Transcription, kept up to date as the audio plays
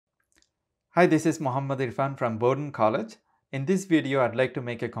Hi, this is Mohammad Irfan from Bowdoin College. In this video, I'd like to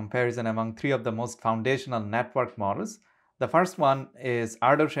make a comparison among three of the most foundational network models. The first one is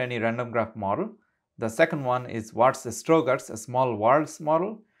Erdos-Renyi random graph model. The second one is Watts-Strogatz, a small worlds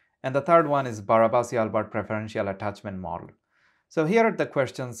model. And the third one is Barabasi-Albert preferential attachment model. So here are the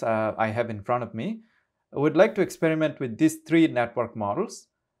questions I have in front of me. I would like to experiment with these three network models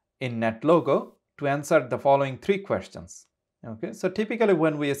in NetLogo to answer the following three questions. Okay, so typically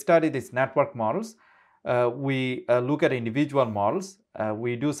when we study these network models, we look at individual models,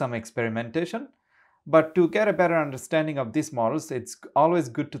 we do some experimentation, but to get a better understanding of these models, it's always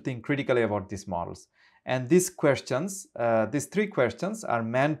good to think critically about these models. And these questions, these three questions are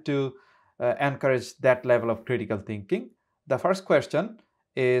meant to encourage that level of critical thinking. The first question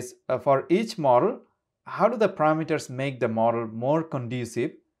is for each model, how do the parameters make the model more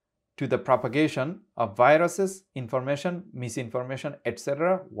conducive to the propagation of viruses, information, misinformation,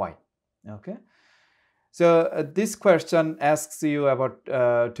 etc. Why? Okay. So this question asks you about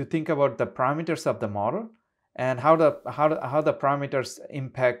to think about the parameters of the model and how the parameters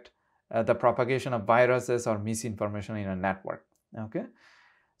impact the propagation of viruses or misinformation in a network. Okay.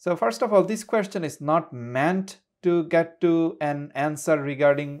 So first of all, this question is not meant to get to an answer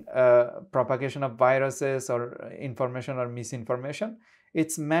regarding propagation of viruses or information or misinformation.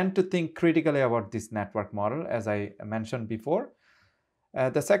 It's meant to think critically about this network model, as I mentioned before.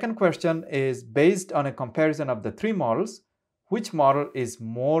 The second question is based on a comparison of the three models, which model is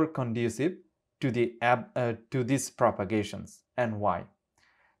more conducive to these propagations and why?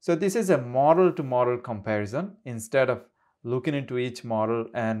 So this is a model-to-model comparison instead of looking into each model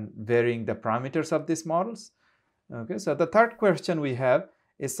and varying the parameters of these models. Okay, so the third question we have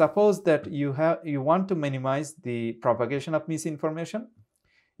is suppose that you want to minimize the propagation of misinformation.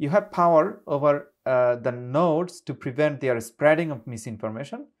 You have power over the nodes to prevent their spreading of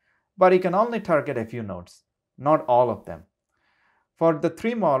misinformation, but you can only target a few nodes, not all of them. For the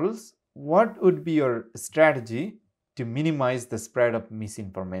three models, what would be your strategy to minimize the spread of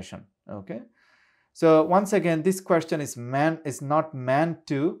misinformation? Okay, so once again, this question is not meant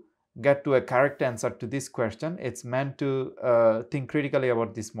to get to a correct answer to this question. It's meant to think critically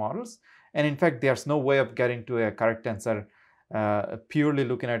about these models, and in fact there's no way of getting to a correct answer purely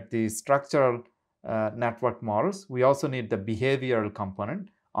looking at the structural network models. We also need the behavioral component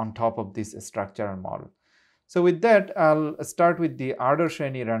on top of this structural model. So with that, I'll start with the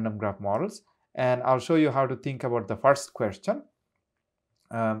Erdos-Renyi random graph models, and I'll show you how to think about the first question.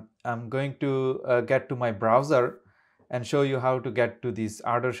 I'm going to get to my browser and show you how to get to this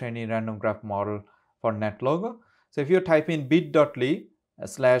Erdos-Renyi random graph model for NetLogo. So if you type in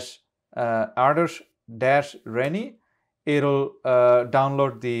bit.ly/Erdos-Renyi, it'll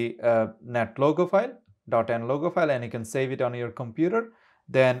download the NetLogo file, .nlogo file, and you can save it on your computer,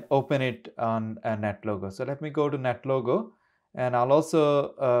 then open it on NetLogo. So let me go to NetLogo, and I'll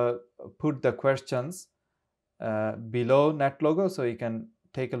also put the questions below NetLogo so you can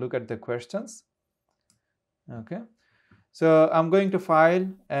take a look at the questions. Okay. So I'm going to File,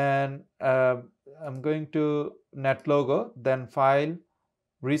 and I'm going to NetLogo, then File,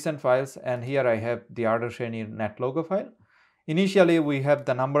 Recent Files, and here I have the Erdos-Renyi NetLogo file. Initially, we have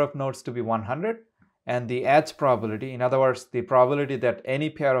the number of nodes to be 100 and the edge probability, in other words, the probability that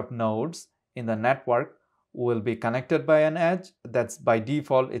any pair of nodes in the network will be connected by an edge. That's by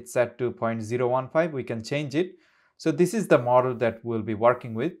default, it's set to 0.015. We can change it. So this is the model that we'll be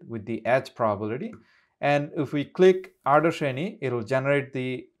working with the edge probability. And if we click Erdos-Renyi, it will generate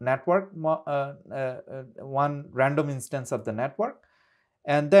the network, one random instance of the network.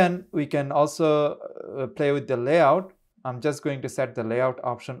 And then we can also play with the layout. I'm just going to set the layout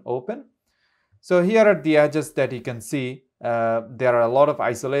option open. So here are the edges that you can see. There are a lot of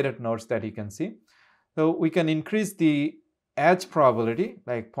isolated nodes that you can see. So we can increase the edge probability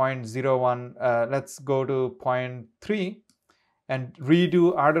like 0.01. Let's go to 0.3 and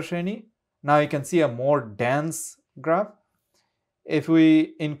redo Erdos-Renyi. Now you can see a more dense graph. If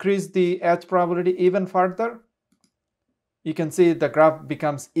we increase the edge probability even further, you can see the graph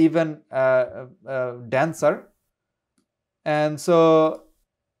becomes even denser. And so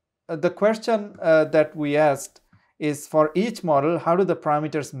the question that we asked is for each model, how do the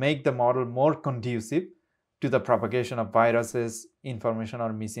parameters make the model more conducive to the propagation of viruses, information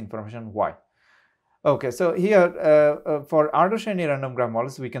or misinformation? Why? Okay, so here for Erdos-Renyi random graph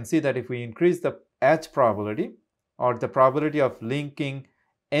models, we can see that if we increase the edge probability or the probability of linking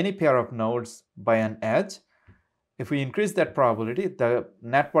any pair of nodes by an edge, if we increase that probability, the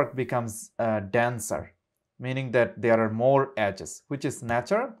network becomes denser, meaning that there are more edges, which is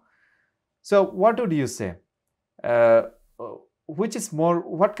natural. So what would you say?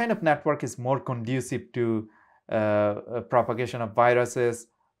 what kind of network is more conducive to propagation of viruses,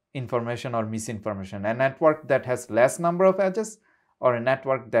 information or misinformation? A network that has less number of edges or a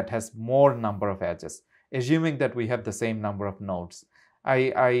network that has more number of edges, assuming that we have the same number of nodes?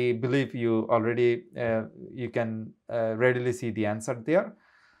 I believe you already you can readily see the answer there.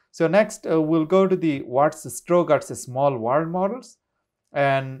 So next we'll go to the Watts-Strogatz small world models,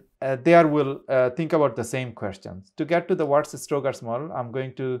 and there we'll think about the same questions. To get to the Watts-Strogatz model, I'm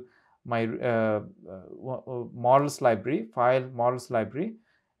going to my models library, file models library,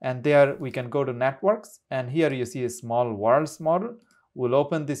 and there we can go to networks, and here you see a small worlds model. We'll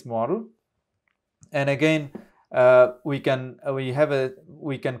open this model, and again we can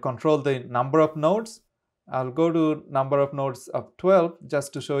control the number of nodes. I'll go to number of nodes of 12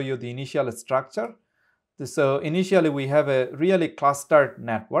 just to show you the initial structure. So initially we have a really clustered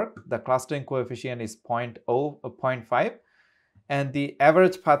network. The clustering coefficient is 0.5, and the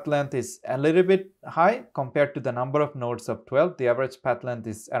average path length is a little bit high compared to the number of nodes of 12. The average path length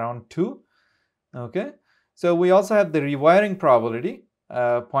is around 2. Okay, so we also have the rewiring probability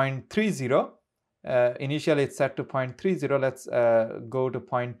 0.30. Initially it's set to 0.30. Let's go to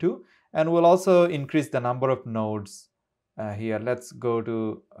 0.2, and we'll also increase the number of nodes here. Let's go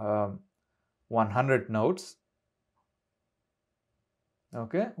to 100 nodes.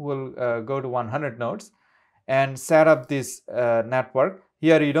 Okay, we'll go to 100 nodes and set up this network.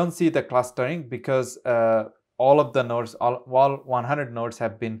 Here you don't see the clustering because all of the nodes, all 100 nodes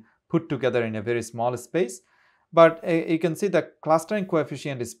have been put together in a very small space. But you can see the clustering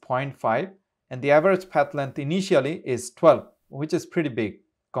coefficient is 0.5, and the average path length initially is 12, which is pretty big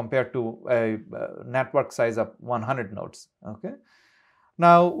compared to a network size of 100 nodes. Okay.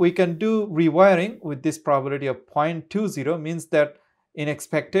 Now we can do rewiring with this probability of 0.20, means that in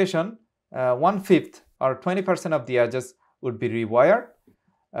expectation 1/5 or 20% of the edges would be rewired.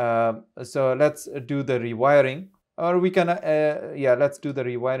 So let's do the rewiring, or we can let's do the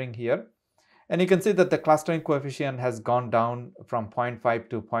rewiring here, and you can see that the clustering coefficient has gone down from 0.5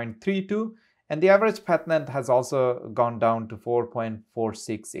 to 0.32, and the average path length has also gone down to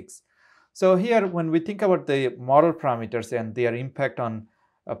 4.466. So here, when we think about the model parameters and their impact on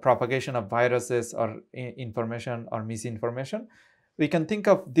propagation of viruses or information or misinformation, we can think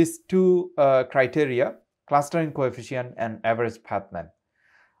of these two criteria: clustering coefficient and average path length.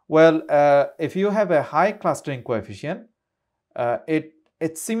 Well, if you have a high clustering coefficient,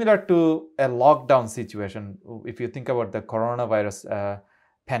 it's similar to a lockdown situation. If you think about the coronavirus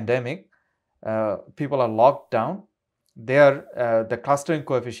pandemic, people are locked down. There, the clustering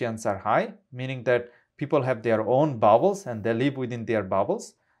coefficients are high, meaning that people have their own bubbles and they live within their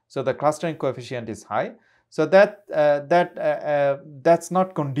bubbles. So the clustering coefficient is high. So that's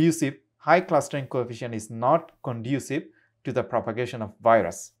not conducive. High clustering coefficient is not conducive to the propagation of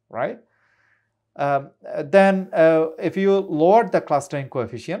virus, right? Then if you lower the clustering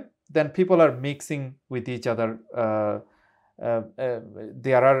coefficient, then people are mixing with each other.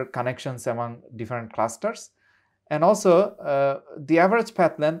 There are connections among different clusters. And also the average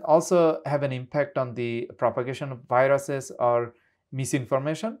path length also have an impact on the propagation of viruses or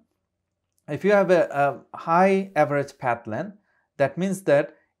misinformation. If you have a high average path length, that means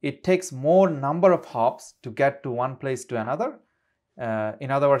that it takes more number of hops to get to one place to another. In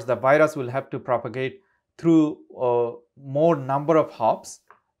other words, the virus will have to propagate through more number of hops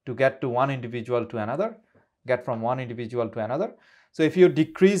to get to one individual to another, get from one individual to another. So if you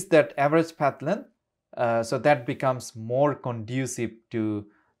decrease that average path length, so that becomes more conducive to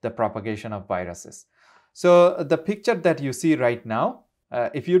the propagation of viruses. So the picture that you see right now,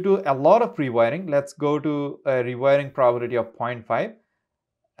 if you do a lot of rewiring, let's go to a rewiring probability of 0.5.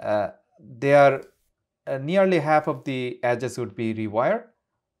 Nearly half of the edges would be rewired.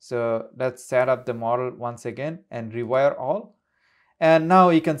 So let's set up the model once again and rewire all. And now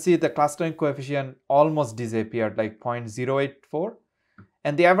you can see the clustering coefficient almost disappeared, like 0.084.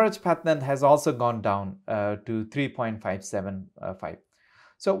 And the average path length has also gone down to 3.575.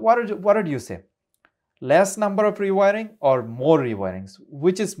 So what did you say? Less number of rewiring or more rewirings?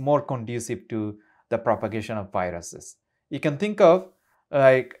 Which is more conducive to the propagation of viruses? You can think of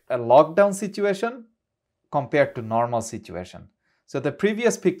like a lockdown situation compared to normal situation. So the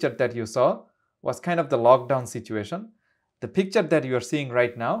previous picture that you saw was kind of the lockdown situation. The picture that you are seeing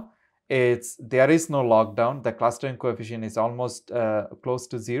right now, there is no lockdown. The clustering coefficient is almost close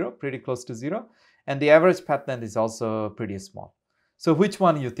to 0, pretty close to 0, and the average path length is also pretty small. So which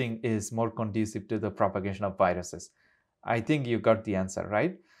one you think is more conducive to the propagation of viruses? I think you got the answer,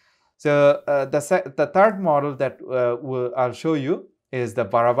 right? So the third model that I'll show you is the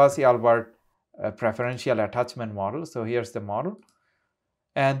Barabasi-Albert preferential attachment model. So here's the model.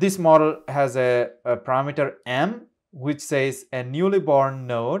 And this model has a parameter m, which says a newly born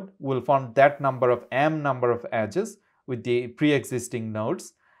node will form that number of m number of edges with the pre-existing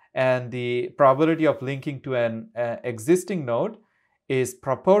nodes. And the probability of linking to an existing node is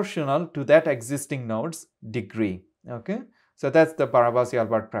proportional to that existing node's degree. Okay, so that's the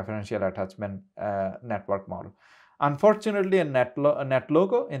Barabasi-Albert preferential attachment network model. Unfortunately, in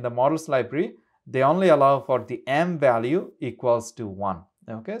NetLogo, in the models library, they only allow for the m value equals to 1.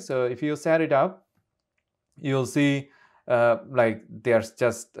 Okay, so if you set it up, you'll see like there's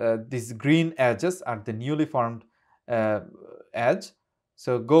just these green edges are the newly formed edge.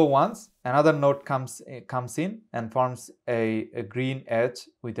 So go once, another node comes in and forms a green edge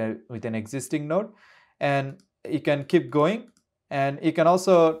with an existing node, and you can keep going, and you can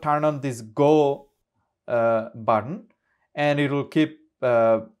also turn on this go button, and it will keep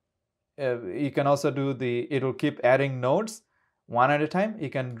you can also do it will keep adding nodes one at a time. You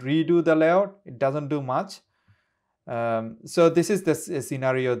can redo the layout. It doesn't do much. So this is the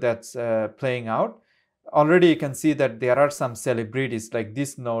scenario that's playing out. Already you can see that there are some celebrities, like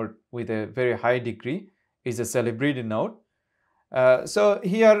this node with a very high degree is a celebrity node. So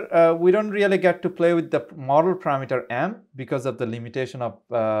here we don't really get to play with the model parameter m because of the limitation of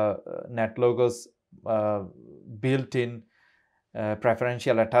NetLogo's built-in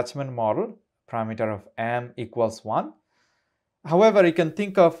preferential attachment model parameter of m equals 1. However, you can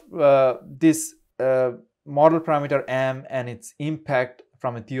think of this model parameter m and its impact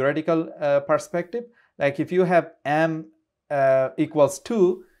from a theoretical perspective. Like if you have m equals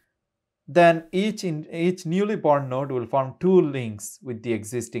 2, then each newly born node will form 2 links with the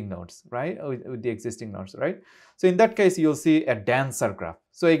existing nodes, right? With the existing nodes, right? So in that case, you'll see a denser graph.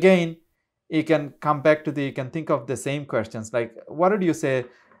 So again, you can come back to you can think of the same questions, like what would you say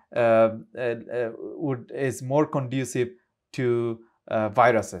is more conducive to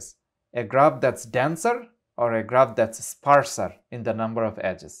viruses? A graph that's denser or a graph that's sparser in the number of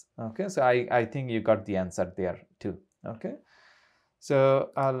edges? Okay, so I think you got the answer there too. Okay, so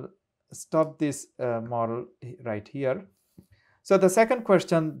I'll stop this model right here. So the second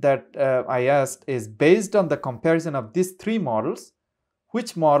question that I asked is, based on the comparison of these 3 models,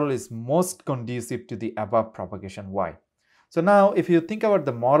 which model is most conducive to the above propagation? Why? So now if you think about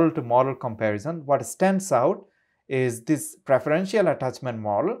the model to model comparison, what stands out is this preferential attachment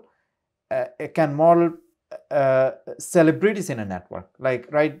model can model celebrities in a network. Like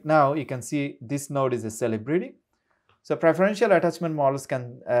right now you can see this node is a celebrity. So preferential attachment models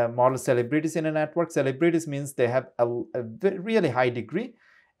can model celebrities in a network. Celebrities means they have a really high degree,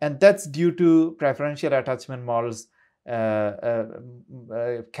 and that's due to preferential attachment models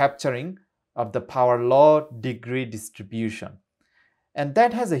capturing of the power law degree distribution. And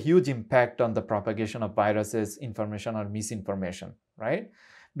that has a huge impact on the propagation of viruses, information or misinformation, right?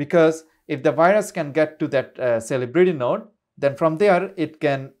 Because if the virus can get to that celebrity node, then from there it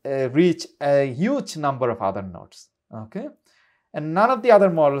can reach a huge number of other nodes. Okay, and none of the other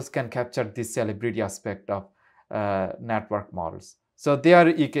models can capture this celebrity aspect of network models. So there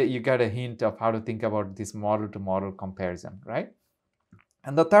you get a hint of how to think about this model to model comparison, right?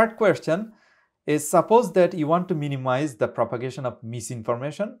 And the third question is, suppose that you want to minimize the propagation of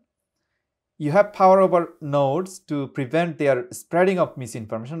misinformation. You have power over nodes to prevent their spreading of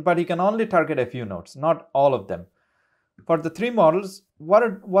misinformation, but you can only target a few nodes, not all of them. For the 3 models,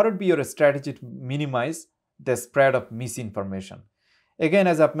 what would be your strategy to minimize the spread of misinformation? Again,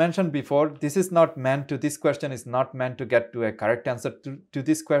 as I've mentioned before, this question is not meant to get to a correct answer to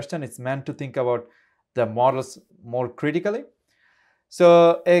this question. It's meant to think about the models more critically.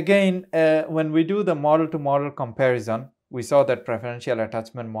 So again, when we do the model to model comparison, we saw that preferential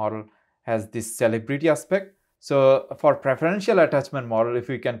attachment model has this celebrity aspect. So for preferential attachment model, if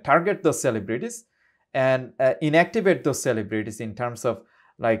we can target those celebrities and inactivate those celebrities in terms of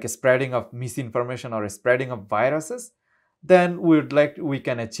like a spreading of misinformation or a spreading of viruses, then we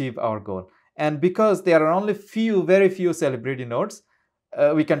can achieve our goal. And because there are only very few celebrity nodes,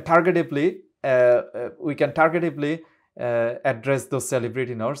 we can targetively address those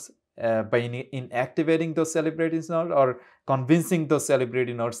celebrity nodes by inactivating those celebrity nodes or convincing those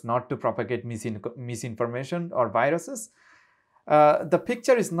celebrity nodes not to propagate misinformation or viruses. The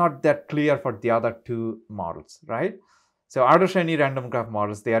picture is not that clear for the other 2 models, right? So Erdos-Renyi random graph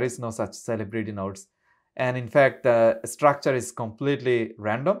models, there is no such celebrity nodes. And in fact, the structure is completely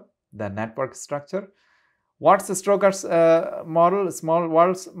random, the network structure. Watts-Strogatz model, small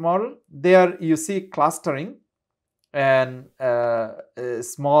worlds model, there you see clustering and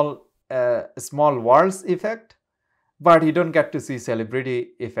small worlds effect, but you don't get to see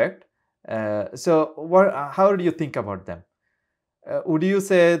celebrity effect. How do you think about them? Would you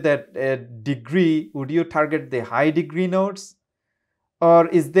say that would you target the high degree nodes, or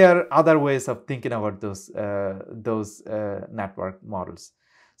is there other ways of thinking about those network models?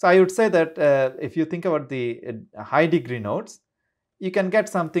 So I would say that if you think about the high degree nodes, you can get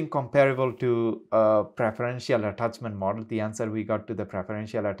something comparable to a preferential attachment model. The answer we got to the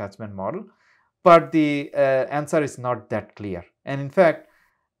preferential attachment model, but the answer is not that clear. And in fact,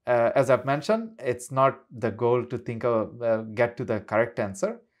 as I've mentioned, it's not the goal to think of get to the correct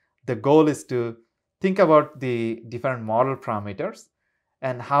answer. The goal is to think about the different model parameters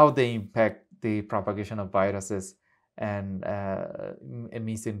and how they impact the propagation of viruses and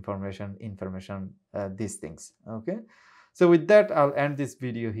misinformation, information, these things. Okay. So with that, I'll end this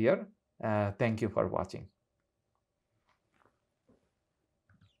video here. Thank you for watching.